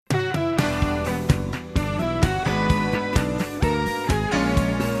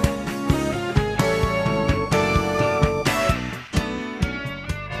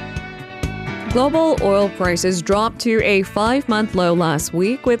Global oil prices dropped to a 5-month low last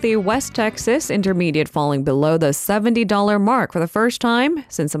week, with the West Texas Intermediate falling below the $70 mark for the first time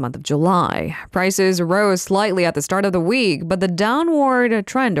since the month of July. Prices rose slightly at the start of the week, but the downward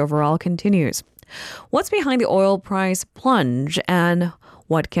trend overall continues. What's behind the oil price plunge, and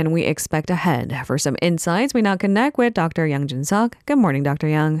what can we expect ahead? For some insights, we now connect with Dr. Yang Jun-seok. Good morning, Dr.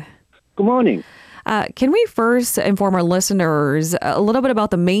 Yang. Good morning. Can we first inform our listeners a little bit about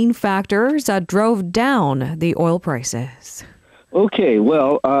the main factors that drove down the oil prices? Okay,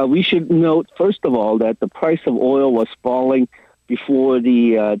 well, we should note, first of all, that the price of oil was falling before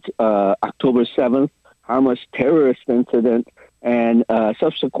the October 7th Hamas terrorist incident and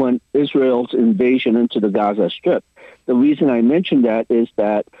subsequent Israel's invasion into the Gaza Strip. The reason I mention that is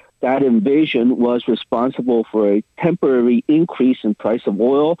that invasion was responsible for a temporary increase in price of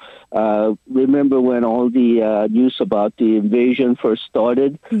oil. Remember when all the news about the invasion first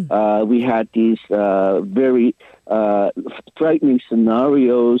started? We had these very frightening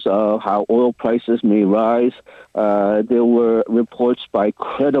scenarios of how oil prices may rise. There were reports by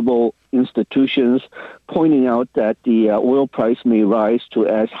credible institutions pointing out that the oil price may rise to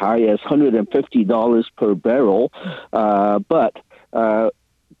as high as $150 per barrel. But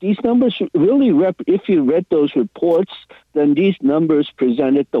these numbers really, if you read those reports, then these numbers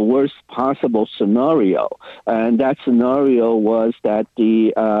presented the worst possible scenario. And that scenario was that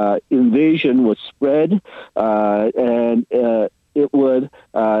the invasion would spread and it would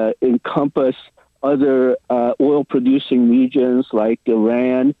encompass other oil-producing regions like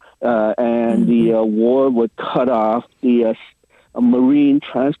Iran, and the war would cut off the marine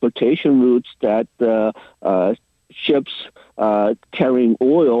transportation routes that ships carrying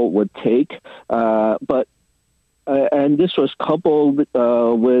oil would take, and this was coupled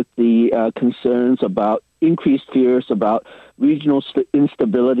with the concerns about increased fears about regional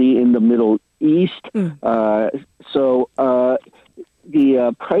instability in the Middle East. So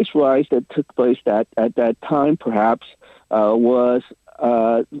the price rise that took place at that time perhaps was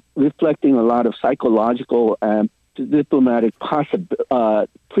reflecting a lot of psychological and diplomatic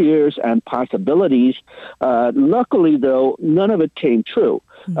fears and possibilities. Luckily, though, none of it came true.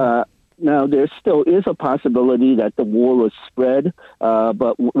 Now, there still is a possibility that the war would spread,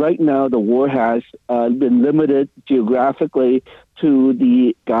 but right now the war has been limited geographically to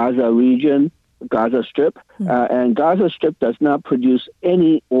the Gaza region, Gaza Strip, and Gaza Strip does not produce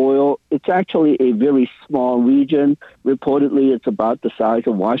any oil. It's actually a very small region. Reportedly, it's about the size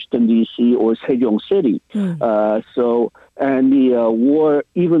of Washington, D.C. or Sejong City. And the war,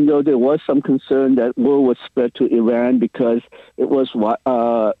 even though there was some concern that war would spread to Iran because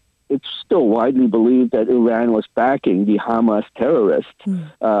it's still widely believed that Iran was backing the Hamas terrorists,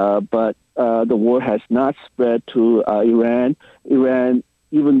 but the war has not spread to Iran.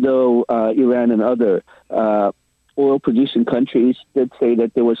 Even though Iran and other oil-producing countries did say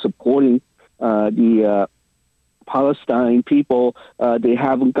that they were supporting the Palestine people, they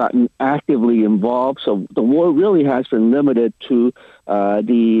haven't gotten actively involved. So the war really has been limited to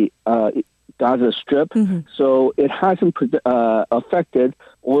the Gaza Strip. So it hasn't affected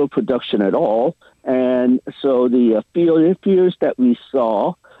oil production at all. And so the fears that we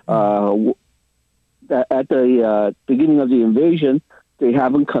saw that at the beginning of the invasion, they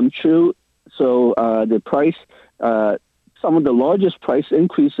haven't come true. So the price, some of the largest price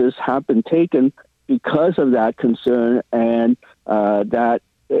increases have been taken because of that concern, and that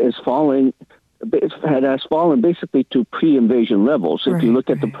has fallen basically to pre-invasion levels. If you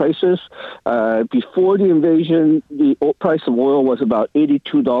look at the prices, before the invasion, the price of oil was about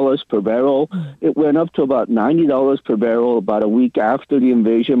 $82 per barrel. It went up to about $90 per barrel about a week after the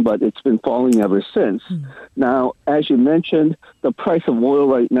invasion, but it's been falling ever since. Now, as you mentioned, the price of oil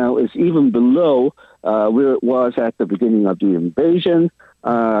right now is even below where it was at the beginning of the invasion,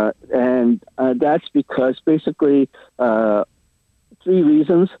 and that's because basically 3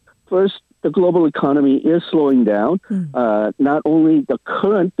 reasons. First, the global economy is slowing down. Not only the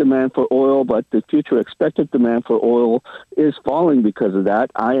current demand for oil, but the future expected demand for oil is falling because of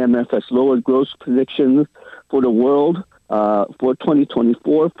that. IMF has lowered growth predictions for the world for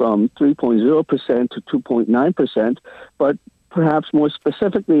 2024 from 3.0% to 2.9%. But perhaps more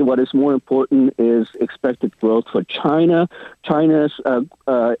specifically, what is more important is expected growth for China. China's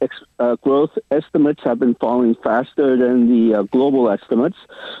growth estimates have been falling faster than the global estimates.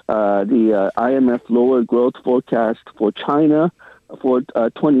 The IMF lowered growth forecast for China for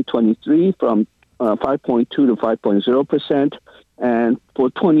 2023 from 5.2 to 5.0%. And for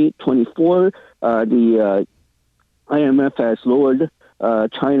 2024, the IMF has lowered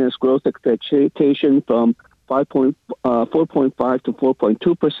China's growth expectation from 4.5 to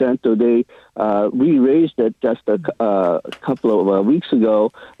 4.2%, so they re-raised it just a couple of weeks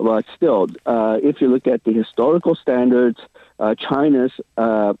ago. But still, if you look at the historical standards, China's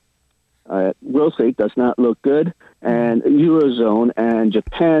growth rate does not look good, and Eurozone and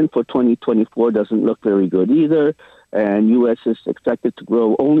Japan for 2024 doesn't look very good either, and U.S. is expected to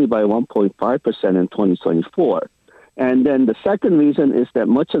grow only by 1.5% in 2024. And then the second reason is that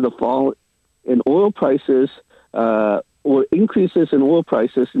much of the fall in oil prices or increases in oil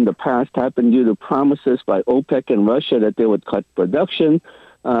prices in the past happened due to promises by OPEC and Russia that they would cut production,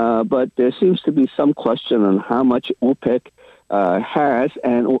 but there seems to be some question on how much OPEC has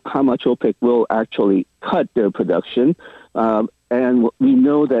and how much OPEC will actually cut their production. And we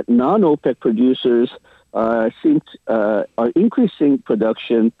know that non-OPEC producers are increasing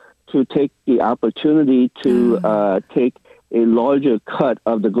production to take the opportunity to take a larger cut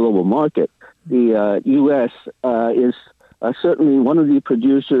of the global market. The U.S. is certainly one of the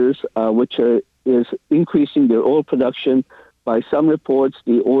producers which is increasing their oil production. By some reports,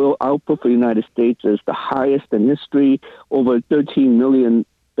 the oil output for the United States is the highest in history, over 13 million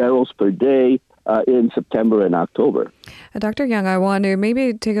barrels per day in September and October. Dr. Yang, I want to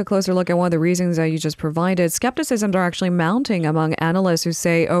maybe take a closer look at one of the reasons that you just provided. Skepticisms are actually mounting among analysts who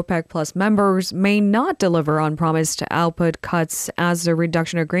say OPEC Plus members may not deliver on promised output cuts as the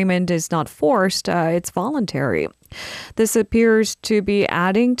reduction agreement is not forced, it's voluntary. This appears to be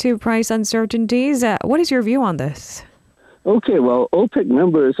adding to price uncertainties. What is your view on this? Okay, well, OPEC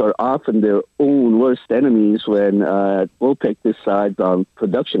members are often their own worst enemies when OPEC decides on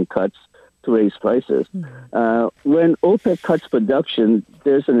production cuts to raise prices. When OPEC cuts production,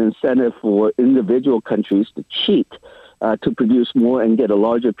 there's an incentive for individual countries to cheat, to produce more and get a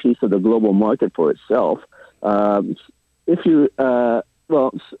larger piece of the global market for itself. Some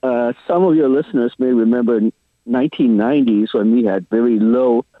of your listeners may remember 1990s when we had very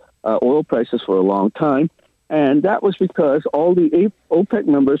low oil prices for a long time. And that was because all the OPEC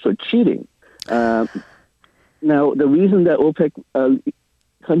members were cheating. Now, the reason that OPEC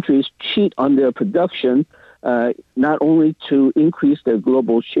countries cheat on their production, not only to increase their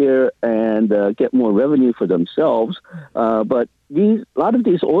global share and get more revenue for themselves, but a lot of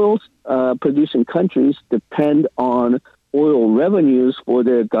these oil-producing countries depend on oil revenues for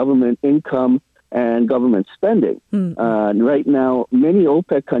their government income and government spending. Right now, many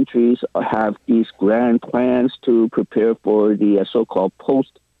OPEC countries have these grand plans to prepare for the so-called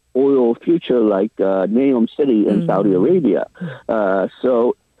post-oil future, like Neom City in Saudi Arabia.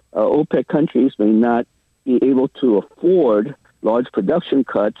 So OPEC countries may not be able to afford large production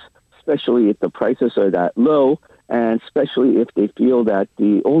cuts, especially if the prices are that low, and especially if they feel that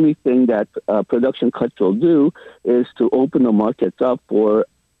the only thing that production cuts will do is to open the markets up for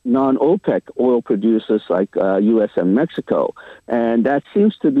non-OPEC oil producers like U.S. and Mexico. And that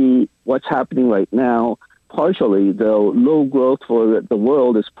seems to be what's happening right now, partially, though low growth for the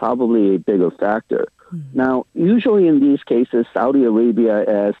world is probably a bigger factor. Now, usually in these cases, Saudi Arabia,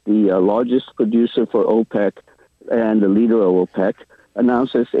 as the largest producer for OPEC and the leader of OPEC,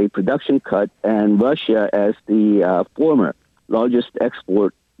 announces a production cut, and Russia, as the former largest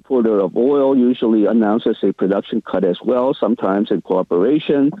exporter of oil, usually announces a production cut as well, sometimes in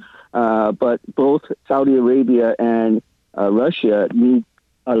cooperation. But both Saudi Arabia and Russia need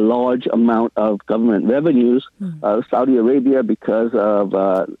a large amount of government revenues. Saudi Arabia, because of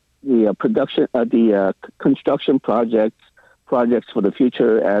the construction projects for the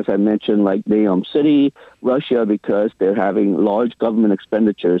future, as I mentioned, like Neom City. Russia, because they're having large government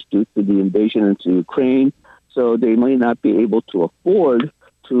expenditures due to the invasion into Ukraine. So they might not be able to afford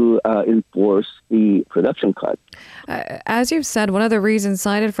to enforce the production cut. As you've said, one of the reasons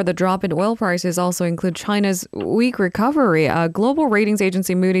cited for the drop in oil prices also include China's weak recovery. Global ratings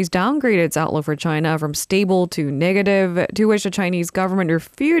agency Moody's downgraded its outlook for China from stable to negative, to which the Chinese government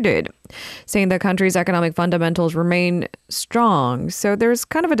refuted, saying the country's economic fundamentals remain strong. So there's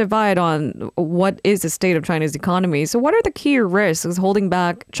kind of a divide on what is the state of China's economy. So what are the key risks holding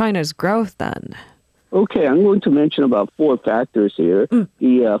back China's growth then? Okay, I'm going to mention about four factors here.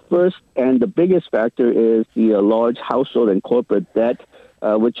 The first and the biggest factor is the large household and corporate debt,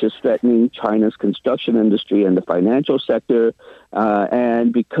 which is threatening China's construction industry and the financial sector.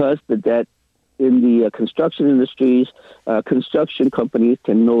 And because the debt in the construction industries, construction companies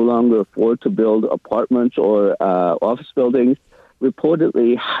can no longer afford to build apartments or office buildings.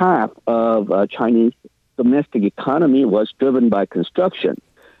 Reportedly, half of Chinese domestic economy was driven by construction.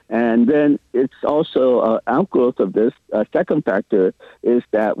 And then it's also an outgrowth of this. Second factor is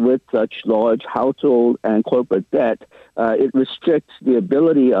that with such large household and corporate debt, it restricts the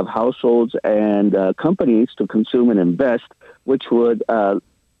ability of households and companies to consume and invest, which would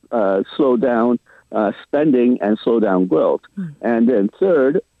slow down spending and slow down growth. And then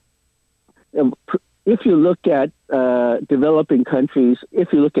third, if you look at developing countries,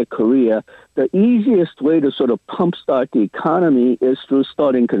 if you look at Korea, the easiest way to sort of pump start the economy is through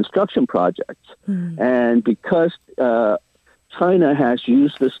starting construction projects. And because China has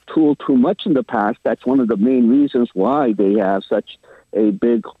used this tool too much in the past, that's one of the main reasons why they have such a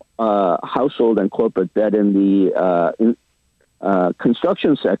big household and corporate debt in the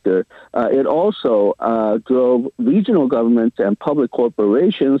construction sector. It also drove regional governments and public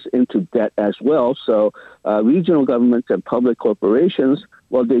corporations into debt as well. So regional governments and public corporations,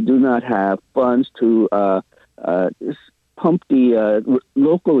 well, they do not have funds to pump the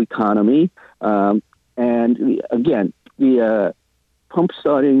local economy. And again, the pump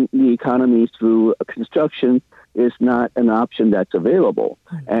starting the economy through construction is not an option that's available.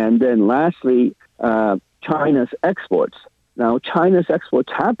 And then lastly, China's exports. Now, China's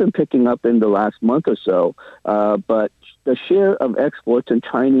exports have been picking up in the last month or so, but the share of exports in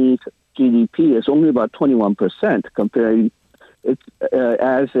Chinese GDP is only about 21%, comparing it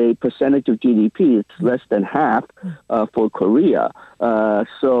as a percentage of GDP. It's less than half for Korea.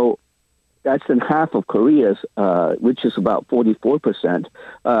 So that's in half of Korea's, which is about 44%.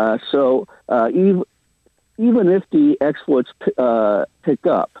 So even if the exports pick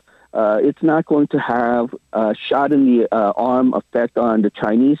up, it's not going to have a shot in the arm effect on the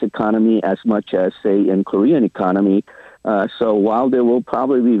Chinese economy as much as, say, in Korean economy. So while they will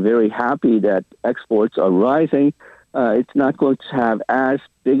probably be very happy that exports are rising, it's not going to have as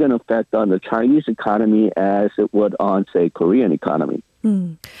big an effect on the Chinese economy as it would on, say, Korean economy.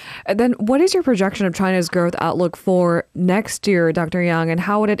 And then what is your projection of China's growth outlook for next year, Dr. Yang, and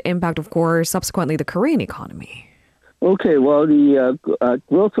how would it impact, of course, subsequently the Korean economy? Okay, well, the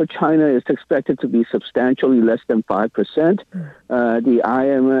growth for China is expected to be substantially less than 5%. The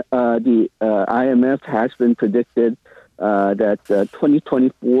IMF has been predicted that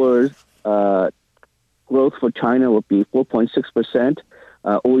 2024's growth for China will be 4.6%,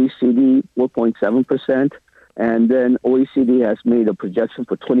 OECD 4.7%, and then OECD has made a projection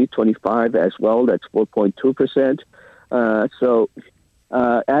for 2025 as well, that's 4.2%.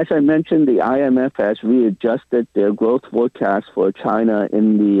 As I mentioned, the IMF has readjusted their growth forecast for China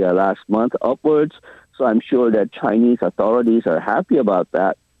in the last month upwards. So I'm sure that Chinese authorities are happy about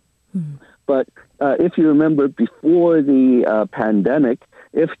that. But if you remember, before the pandemic,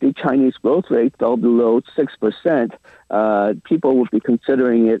 if the Chinese growth rate fell below 6%, people would be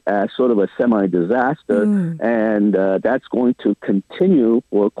considering it as sort of a semi-disaster. And that's going to continue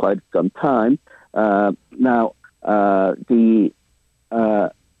for quite some time. Now, the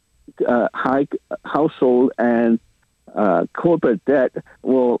high household and corporate debt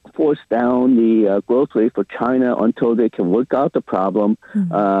will force down the growth rate for China until they can work out the problem.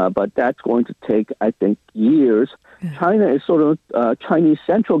 But that's going to take, I think, years. China is Chinese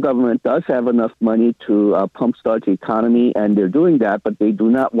central government does have enough money to pump start the economy, and they're doing that, but they do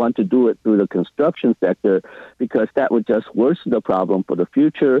not want to do it through the construction sector because that would just worsen the problem for the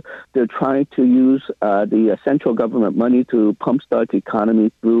future. They're trying to use the central government money to pump start the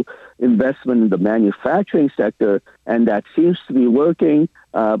economy through investment in the manufacturing sector, and that seems to be working,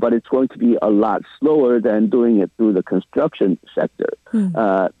 but it's going to be a lot slower than doing it through the construction sector.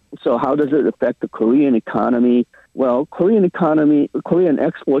 So how does it affect the Korean economy? Well, Korean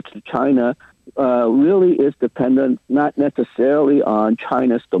exports to China really is dependent not necessarily on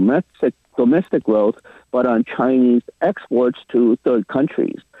China's domestic growth, but on Chinese exports to third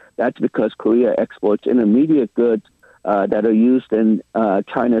countries. That's because Korea exports intermediate goods that are used in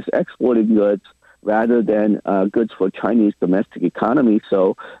China's exporting goods rather than goods for Chinese domestic economy.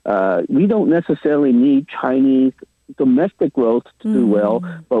 So we don't necessarily need Chinese domestic growth to do well,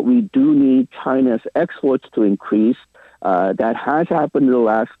 but we do need China's exports to increase. That has happened in the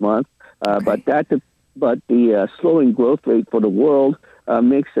last month, but the slowing growth rate for the world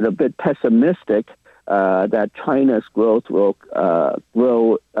makes it a bit pessimistic that China's growth will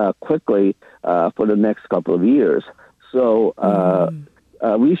grow quickly for the next couple of years. So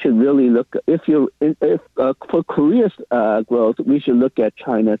we should really look. For Korea's growth, we should look at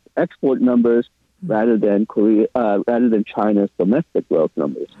China's export numbers rather than China's domestic growth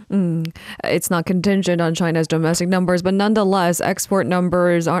numbers. It's not contingent on China's domestic numbers, but nonetheless, export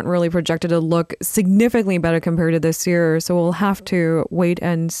numbers aren't really projected to look significantly better compared to this year. So we'll have to wait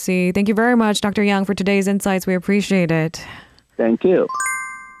and see. Thank you very much, Dr. Yang, for today's insights. We appreciate it. Thank you.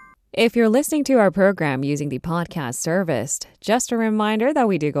 If you're listening to our program using the podcast service, just a reminder that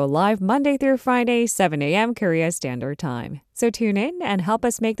we do go live Monday through Friday, 7 a.m. Korea Standard Time. So tune in and help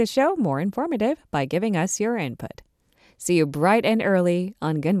us make the show more informative by giving us your input. See you bright and early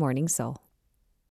on Good Morning Seoul.